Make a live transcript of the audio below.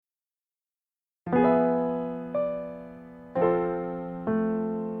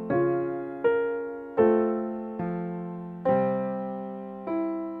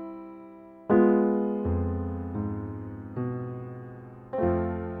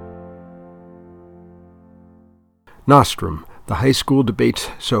Nostrum, the high school debates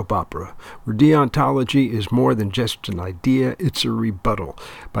soap opera, where deontology is more than just an idea, it's a rebuttal,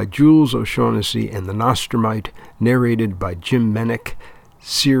 by Jules O'Shaughnessy and the Nostrumite, narrated by Jim Menick,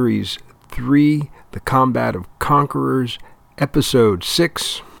 Series 3, The Combat of Conquerors, Episode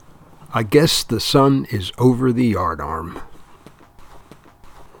 6, I Guess the Sun is Over the Yardarm.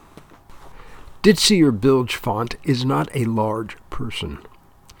 Ditzier Bilgefont is not a large person.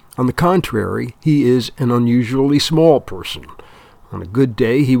 On the contrary, he is an unusually small person. On a good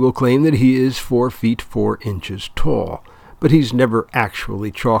day, he will claim that he is 4 feet 4 inches tall, but he's never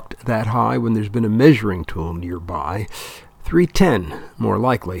actually chalked that high when there's been a measuring tool nearby. 3'10", more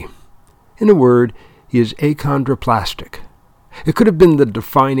likely. In a word, he is achondroplastic. It could have been the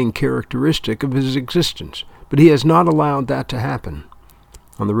defining characteristic of his existence, but he has not allowed that to happen.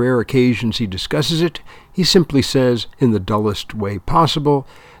 On the rare occasions he discusses it, he simply says, in the dullest way possible,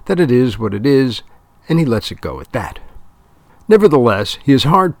 that it is what it is, and he lets it go at that. Nevertheless, he is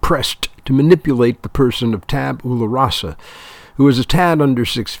hard-pressed to manipulate the person of Tab Ularasa, who is a tad under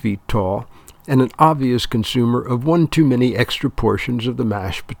 6 feet tall, and an obvious consumer of one too many extra portions of the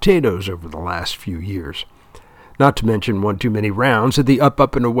mashed potatoes over the last few years. Not to mention one too many rounds at the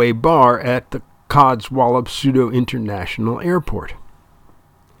Up and Away bar at the Codswallop Pseudo-International Airport.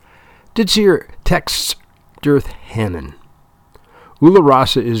 Ditzier texts Dirth Hannon.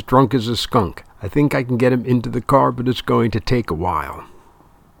 Ularasa is drunk as a skunk. I think I can get him into the car, but it's going to take a while.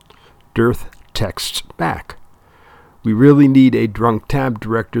 Dirth texts back. We really need a drunk tab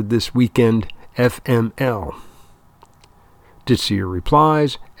director this weekend, FML. Ditzier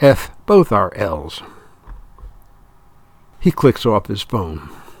replies, F both our L's. He clicks off his phone.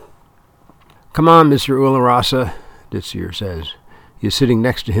 Come on, Mr. Ularasa, Ditzier says. He is sitting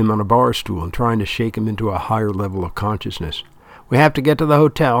next to him on a bar stool and trying to shake him into a higher level of consciousness. We have to get to the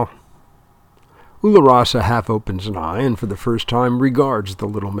hotel. Ularasa half opens an eye and for the first time regards the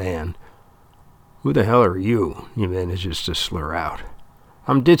little man. Who the hell are you? He manages to slur out.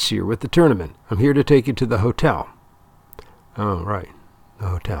 I'm Ditzier with the tournament. I'm here to take you to the hotel. Oh, right. The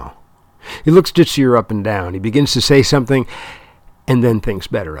hotel. He looks Ditzier up and down. He begins to say something and then thinks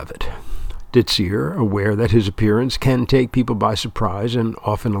better of it. Ditzier, aware that his appearance can take people by surprise and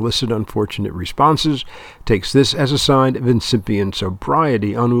often elicit unfortunate responses, takes this as a sign of incipient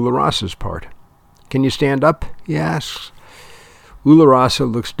sobriety on Ularasa's part. Can you stand up? He asks. Ularasa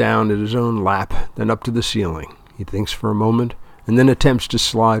looks down at his own lap, then up to the ceiling. He thinks for a moment, and then attempts to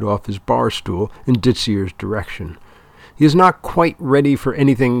slide off his bar stool in Ditzier's direction. He is not quite ready for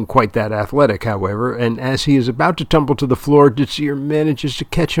anything quite that athletic, however, and as he is about to tumble to the floor, Ditzier manages to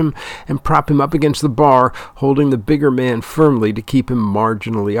catch him and prop him up against the bar, holding the bigger man firmly to keep him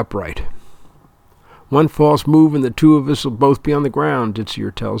marginally upright. One false move and the two of us will both be on the ground,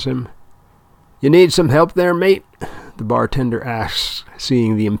 Ditzier tells him. You need some help there, mate? The bartender asks,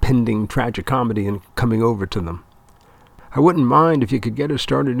 seeing the impending tragicomedy and coming over to them. I wouldn't mind if you could get us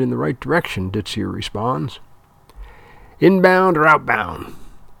started in the right direction, Ditzier responds. Inbound or outbound?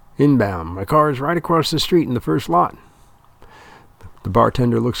 Inbound. My car is right across the street in the first lot. The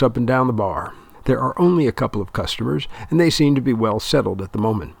bartender looks up and down the bar. There are only a couple of customers, and they seem to be well settled at the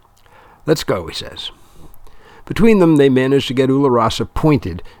moment. Let's go, he says. Between them, they manage to get Ularasa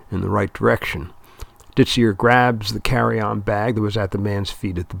pointed in the right direction. Ditzier grabs the carry-on bag that was at the man's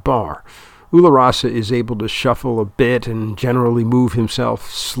feet at the bar. Ularasa is able to shuffle a bit and generally move himself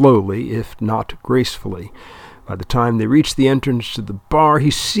slowly, if not gracefully. By the time they reach the entrance to the bar,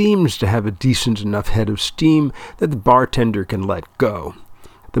 he seems to have a decent enough head of steam that the bartender can let go.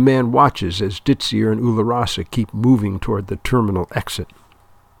 The man watches as Ditzier and Ularasa keep moving toward the terminal exit.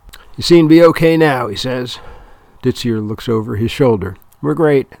 You seem to be okay now, he says. Ditzier looks over his shoulder. We're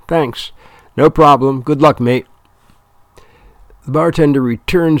great, thanks. No problem. Good luck, mate. The bartender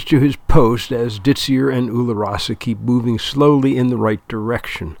returns to his post as Ditzier and Ularasa keep moving slowly in the right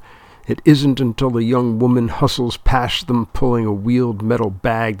direction. It isn't until a young woman hustles past them pulling a wheeled metal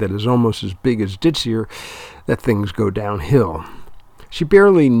bag that is almost as big as Ditzier that things go downhill. She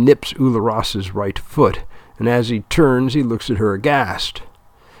barely nips Ularasa's right foot, and as he turns, he looks at her aghast.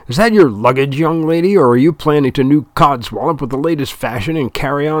 Is that your luggage, young lady, or are you planning to nuke Codswallop with the latest fashion in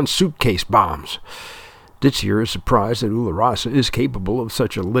carry-on suitcase bombs? Ditzier is surprised that Ularasa is capable of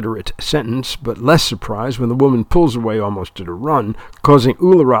such a literate sentence, but less surprised when the woman pulls away almost at a run, causing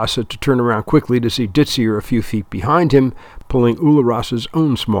Ularasa to turn around quickly to see Ditzier a few feet behind him, pulling Ularasa's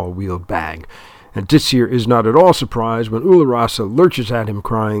own small wheeled bag. And Ditzier is not at all surprised when Ularasa lurches at him,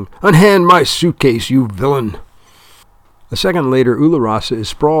 crying, Unhand my suitcase, you villain! A second later, Ularasa is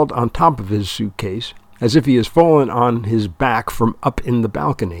sprawled on top of his suitcase, as if he has fallen on his back from up in the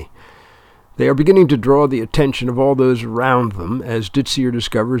balcony. They are beginning to draw the attention of all those around them as Ditzier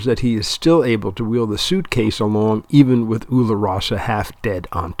discovers that he is still able to wheel the suitcase along even with Ula-Rasa half dead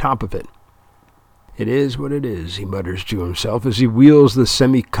on top of it. "It is what it is," he mutters to himself as he wheels the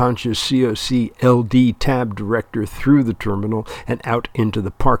semi-conscious COC LD tab director through the terminal and out into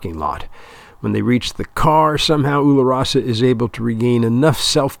the parking lot. When they reach the car, somehow Ula-Rasa is able to regain enough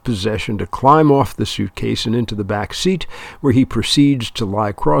self-possession to climb off the suitcase and into the back seat, where he proceeds to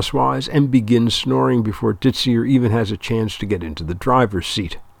lie crosswise and begins snoring before Ditzier even has a chance to get into the driver's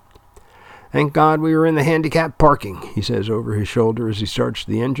seat. "Thank God we were in the handicapped parking," he says over his shoulder as he starts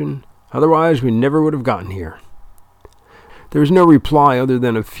the engine. "Otherwise, we never would have gotten here." There is no reply other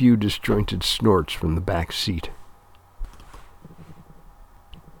than a few disjointed snorts from the back seat.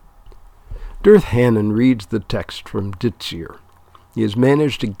 Dirth Hannon reads the text from Ditzier. He has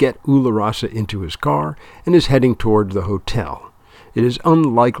managed to get Ula-Rasa into his car and is heading toward the hotel. It is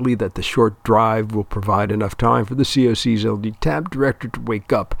unlikely that the short drive will provide enough time for the COC's LD tab director to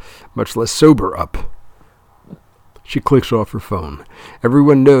wake up, much less sober up. She clicks off her phone.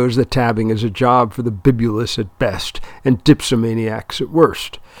 Everyone knows that tabbing is a job for the bibulous at best and dipsomaniacs at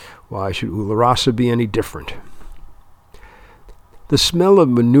worst. Why should Ula-Rasa be any different? The smell of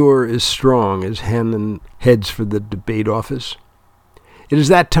manure is strong as Hannon heads for the debate office. It is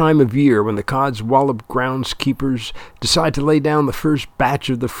that time of year when the Codswallop groundskeepers decide to lay down the first batch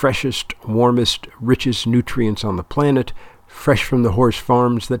of the freshest, warmest, richest nutrients on the planet, fresh from the horse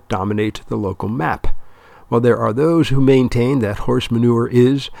farms that dominate the local map. While there are those who maintain that horse manure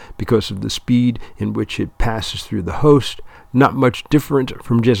is, because of the speed in which it passes through the host, not much different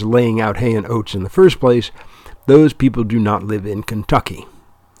from just laying out hay and oats in the first place, those people do not live in Kentucky,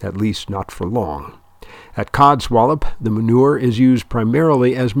 at least not for long. At Codswallop, the manure is used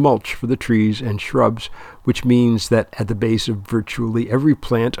primarily as mulch for the trees and shrubs, which means that at the base of virtually every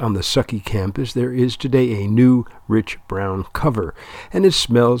plant on the Sucky campus there is today a new, rich brown cover, and it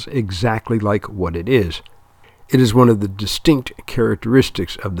smells exactly like what it is. It is one of the distinct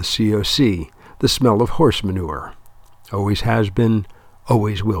characteristics of the COC, the smell of horse manure. Always has been,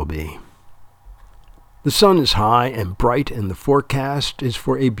 always will be. The sun is high and bright, and the forecast is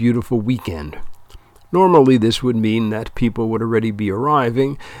for a beautiful weekend. Normally this would mean that people would already be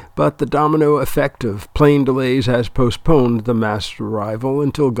arriving, but the domino effect of plane delays has postponed the mass arrival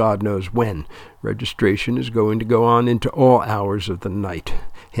until God knows when. Registration is going to go on into all hours of the night.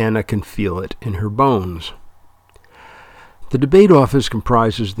 Hannah can feel it in her bones. The debate office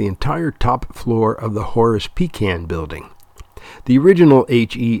comprises the entire top floor of the Horace Pecan building. The original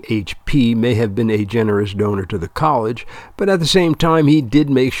HEHP may have been a generous donor to the college, but at the same time he did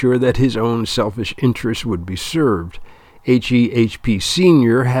make sure that his own selfish interests would be served. HEHP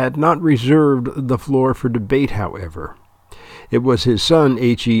Sr. had not reserved the floor for debate, however. It was his son,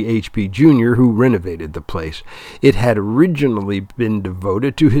 HEHP Jr., who renovated the place. It had originally been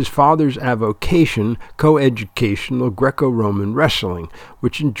devoted to his father's avocation, coeducational Greco-Roman wrestling,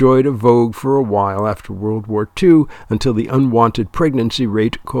 which enjoyed a vogue for a while after World War II until the unwanted pregnancy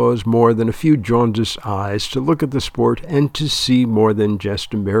rate caused more than a few jaundiced eyes to look at the sport and to see more than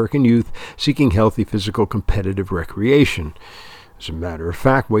just American youth seeking healthy physical competitive recreation. As a matter of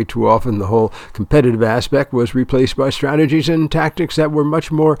fact, way too often the whole competitive aspect was replaced by strategies and tactics that were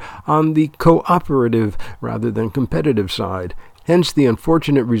much more on the cooperative rather than competitive side, hence the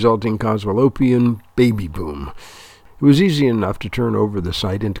unfortunate resulting Codswallopian baby boom. It was easy enough to turn over the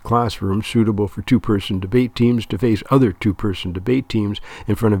site into classrooms suitable for two-person debate teams to face other two-person debate teams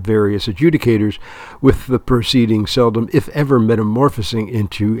in front of various adjudicators, with the proceeding seldom, if ever, metamorphosing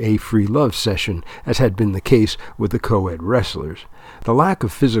into a free love session, as had been the case with the co-ed wrestlers. The lack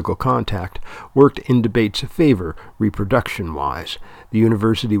of physical contact worked in debate's favor, reproduction-wise. The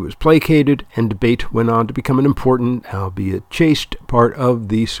university was placated, and debate went on to become an important, albeit chaste, part of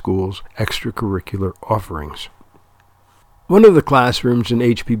the school's extracurricular offerings. One of the classrooms in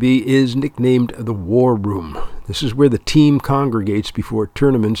HPB is nicknamed the War Room. This is where the team congregates before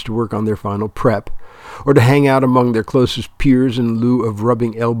tournaments to work on their final prep, or to hang out among their closest peers in lieu of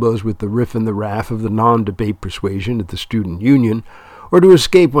rubbing elbows with the riff and the raff of the non-debate persuasion at the student union, or to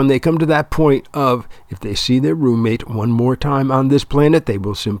escape when they come to that point of, if they see their roommate one more time on this planet, they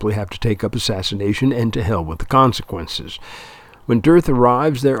will simply have to take up assassination and to hell with the consequences. When Dirth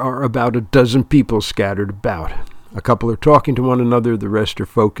arrives, there are about a dozen people scattered about. A couple are talking to one another, the rest are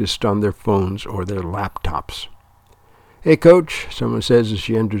focused on their phones or their laptops. "Hey, Coach," someone says as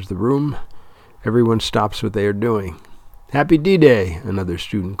she enters the room. Everyone stops what they are doing. "Happy D-Day," another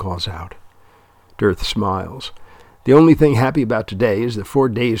student calls out. Dirth smiles. "The only thing happy about today is that 4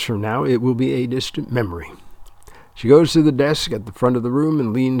 days from now it will be a distant memory." She goes to the desk at the front of the room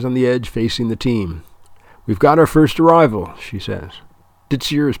and leans on the edge facing the team. "We've got our first arrival," she says.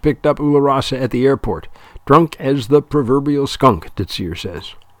 "Ditzier has picked up Ula Rasa at the airport. Drunk as the proverbial skunk," Ditzier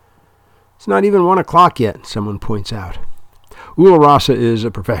says. "It's not even 1 o'clock yet," someone points out. Ula Rasa is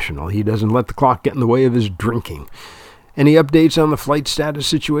a professional. He doesn't let the clock get in the way of his drinking. Any updates on the flight status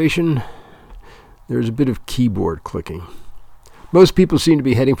situation? There's a bit of keyboard clicking. Most people seem to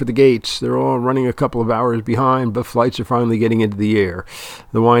be heading for the gates. They're all running a couple of hours behind, but flights are finally getting into the air.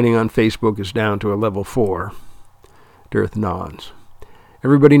 The whining on Facebook is down to a level 4. Dirth nods.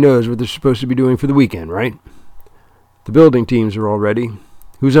 "Everybody knows what they're supposed to be doing for the weekend, right?" "The building teams are all ready."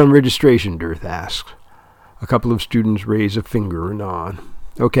 "Who's on registration?" Dirth asks. A couple of students raise a finger or nod.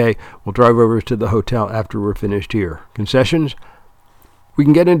 "Okay, we'll drive over to the hotel after we're finished here. Concessions?" "We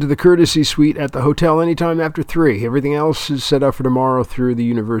can get into the courtesy suite at the hotel anytime after 3. Everything else is set up for tomorrow through the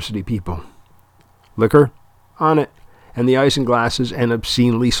university people." "Liquor?" "On it. And the ice and glasses and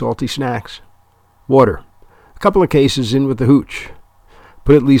obscenely salty snacks." "Water. A couple of cases in with the hooch.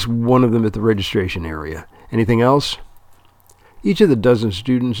 Put at least one of them at the registration area. Anything else?" Each of the dozen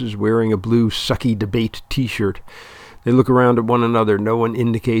students is wearing a blue sucky debate t-shirt. They look around at one another. No one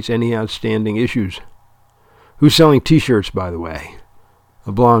indicates any outstanding issues. "Who's selling t-shirts, by the way?"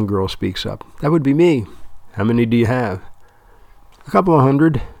 A blonde girl speaks up. "That would be me." "How many do you have?" "A couple of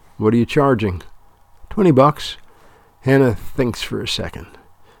 100. "What are you charging?" $20. Hannah thinks for a second.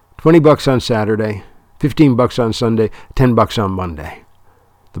 $20 on Saturday, $15 on Sunday, $10 on Monday.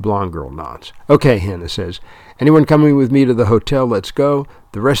 The blonde girl nods. "Okay," Hannah says. "Anyone coming with me to the hotel, let's go.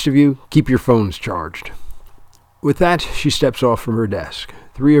 The rest of you, keep your phones charged." With that, she steps off from her desk.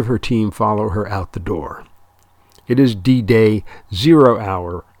 3 of her team follow her out the door. It is D-Day, 0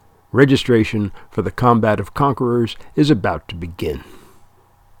 hour. Registration for the Combat of Conquerors is about to begin.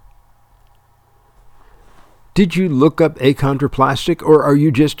 Did you look up achondroplastic, or are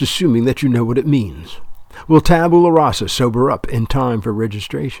you just assuming that you know what it means? Will Tab Ula Rasa sober up in time for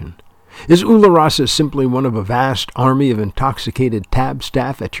registration? Is Ula Rasa simply one of a vast army of intoxicated Tab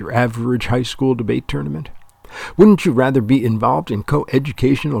staff at your average high school debate tournament? Wouldn't you rather be involved in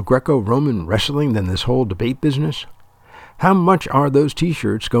co-educational Greco-Roman wrestling than this whole debate business? How much are those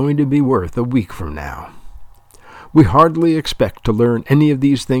t-shirts going to be worth a week from now? We hardly expect to learn any of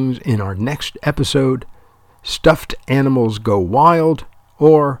these things in our next episode, Stuffed Animals Go Wild,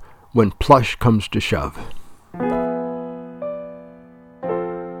 or When Plush Comes to Shove.